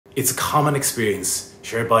It's a common experience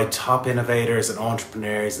shared by top innovators and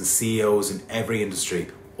entrepreneurs and CEOs in every industry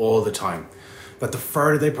all the time, that the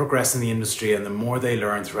further they progress in the industry and the more they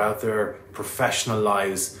learn throughout their professional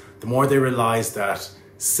lives, the more they realize that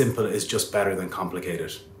simple is just better than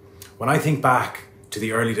complicated. When I think back to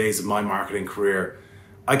the early days of my marketing career,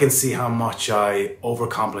 I can see how much I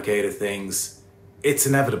overcomplicated things. It's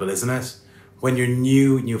inevitable, isn't it? When you're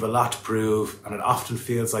new and you have a lot to prove, and it often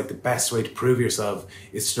feels like the best way to prove yourself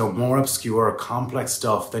is to know more obscure or complex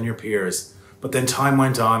stuff than your peers. But then time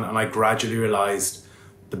went on and I gradually realized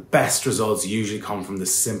the best results usually come from the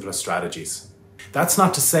simplest strategies. That's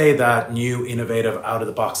not to say that new, innovative,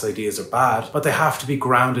 out-of-the-box ideas are bad, but they have to be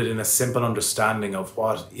grounded in a simple understanding of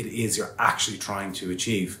what it is you're actually trying to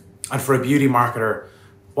achieve. And for a beauty marketer,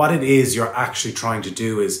 what it is you're actually trying to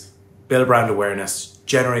do is build brand awareness,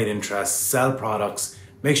 generate interest, sell products,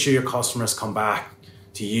 make sure your customers come back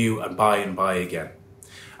to you and buy again.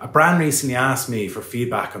 A brand recently asked me for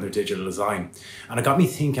feedback on their digital design, and it got me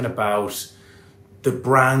thinking about the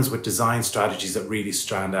brands with design strategies that really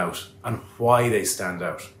stand out and why they stand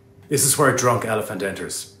out. This is where Drunk Elephant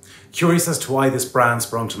enters. Curious as to why this brand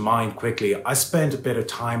sprung to mind quickly, I spent a bit of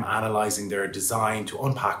time analysing their design to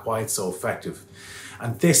unpack why it's so effective.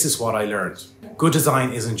 And this is what I learned. Good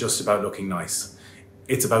design isn't just about looking nice.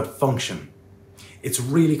 It's about function. It's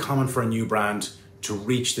really common for a new brand to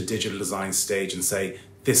reach the digital design stage and say,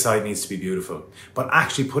 this side needs to be beautiful. But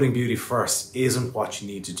actually putting beauty first isn't what you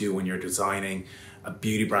need to do when you're designing a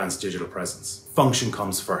beauty brand's digital presence. Function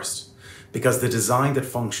comes first, because the design that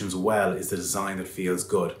functions well is the design that feels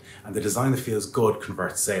good. And the design that feels good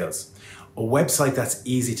converts sales. A website that's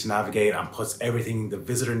easy to navigate and puts everything the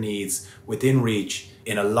visitor needs within reach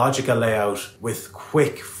in a logical layout with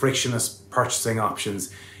quick, frictionless purchasing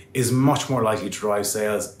options is much more likely to drive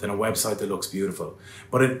sales than a website that looks beautiful.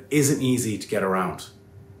 But it isn't easy to get around.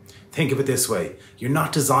 Think of it this way, you're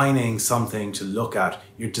not designing something to look at,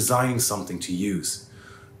 you're designing something to use.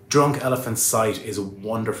 Drunk Elephant's site is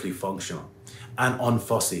wonderfully functional and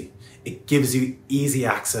unfussy. It gives you easy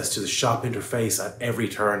access to the shop interface at every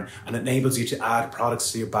turn and enables you to add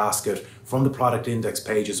products to your basket from the product index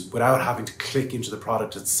pages without having to click into the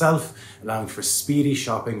product itself, allowing for speedy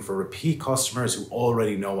shopping for repeat customers who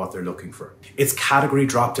already know what they're looking for. Its category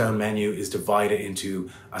drop-down menu is divided into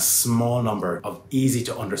a small number of easy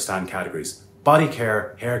to understand categories: body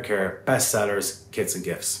care, hair care, bestsellers, kits and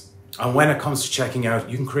gifts. And when it comes to checking out,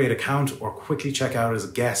 you can create an account or quickly check out as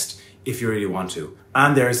a guest if you really want to.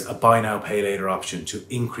 And there's a buy now, pay later option to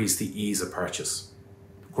increase the ease of purchase.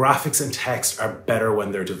 Graphics and text are better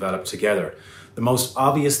when they're developed together. The most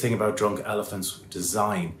obvious thing about Drunk Elephant's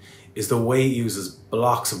design is the way it uses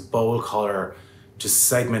blocks of bold color to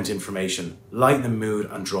segment information, lighten the mood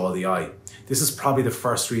and draw the eye. This is probably the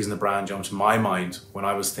first reason the brand jumped to my mind when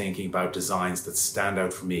I was thinking about designs that stand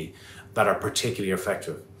out for me, that are particularly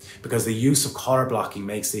effective. Because the use of color blocking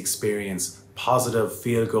makes the experience positive,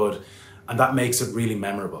 feel good, and that makes it really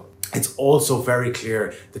memorable. It's also very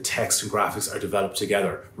clear the text and graphics are developed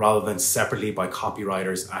together rather than separately by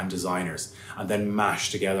copywriters and designers and then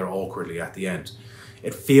mashed together awkwardly at the end.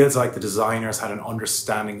 It feels like the designers had an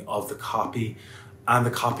understanding of the copy and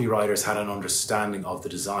the copywriters had an understanding of the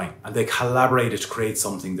design, and they collaborated to create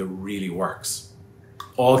something that really works.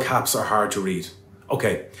 All caps are hard to read.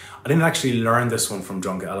 Okay, I didn't actually learn this one from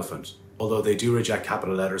Drunk Elephant, although they do reject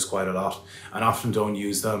capital letters quite a lot and often don't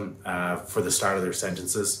use them for the start of their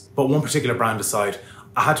sentences. But one particular brand aside,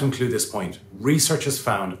 I had to include this point. Research has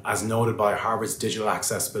found, as noted by Harvard's Digital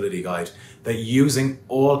Accessibility Guide, that using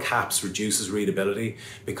all caps reduces readability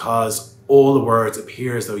because all the words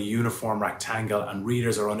appear as though uniform rectangle and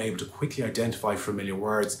readers are unable to quickly identify familiar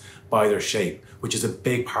words by their shape, which is a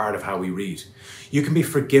big part of how we read. You can be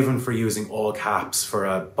forgiven for using all caps for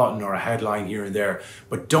a button or a headline here and there,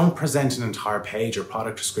 but don't present an entire page or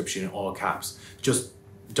product description in all caps. Just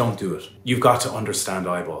don't do it. You've got to understand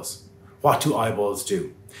eyeballs. What do eyeballs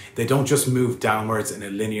do? They don't just move downwards in a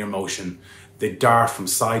linear motion. They dart from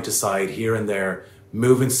side to side here and there,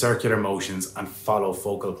 move in circular motions and follow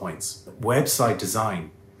focal points. Website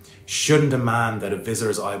design shouldn't demand that a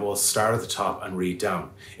visitor's eyeballs start at the top and read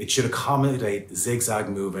down. It should accommodate zigzag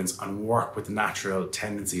movements and work with the natural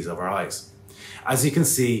tendencies of our eyes. As you can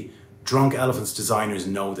see, Drunk Elephant's designers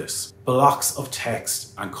know this. Blocks of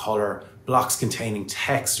text and color, blocks containing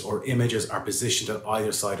text or images are positioned at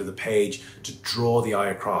either side of the page to draw the eye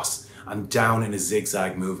across and down in a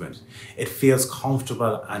zigzag movement. It feels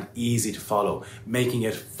comfortable and easy to follow, making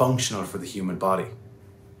it functional for the human body.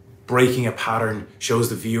 Breaking a pattern shows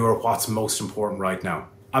the viewer what's most important right now.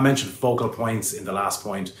 I mentioned focal points in the last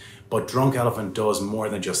point, But Drunk Elephant does more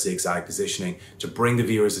than just the exact positioning to bring the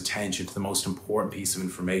viewer's attention to the most important piece of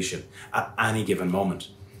information at any given moment.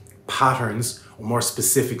 Patterns, or more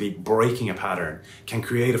specifically breaking a pattern, can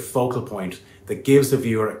create a focal point that gives the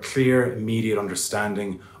viewer a clear, immediate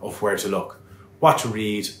understanding of where to look, what to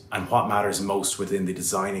read, and what matters most within the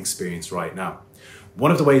design experience right now.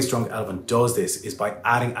 One of the ways Drunk Elephant does this is by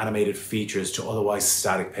adding animated features to otherwise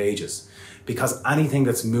static pages, because anything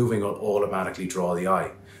that's moving will automatically draw the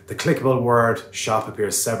eye. The clickable word shop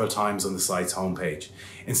appears several times on the site's homepage,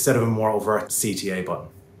 instead of a more overt CTA button.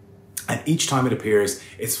 And each time it appears,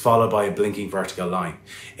 it's followed by a blinking vertical line.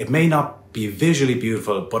 It may not be visually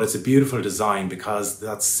beautiful, but it's a beautiful design because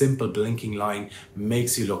that simple blinking line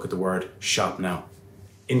makes you look at the word shop now.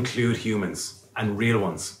 Include humans, and real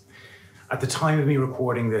ones. At the time of me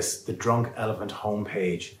recording this, the Drunk Elephant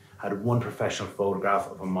homepage had one professional photograph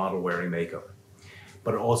of a model wearing makeup,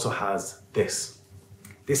 but it also has this.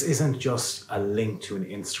 This isn't just a link to an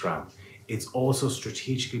Instagram. It's also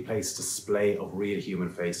strategically placed display of real human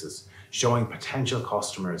faces, showing potential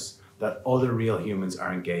customers that other real humans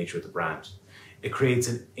are engaged with the brand. It creates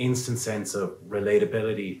an instant sense of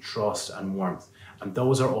relatability, trust, and warmth. And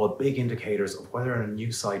those are all big indicators of whether a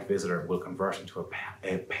new site visitor will convert into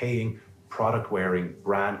a paying, product-wearing,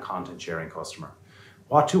 brand content-sharing customer.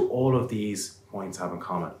 What do all of these points have in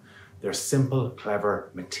common? They're simple,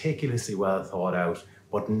 clever, meticulously well thought out,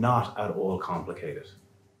 but not at all complicated.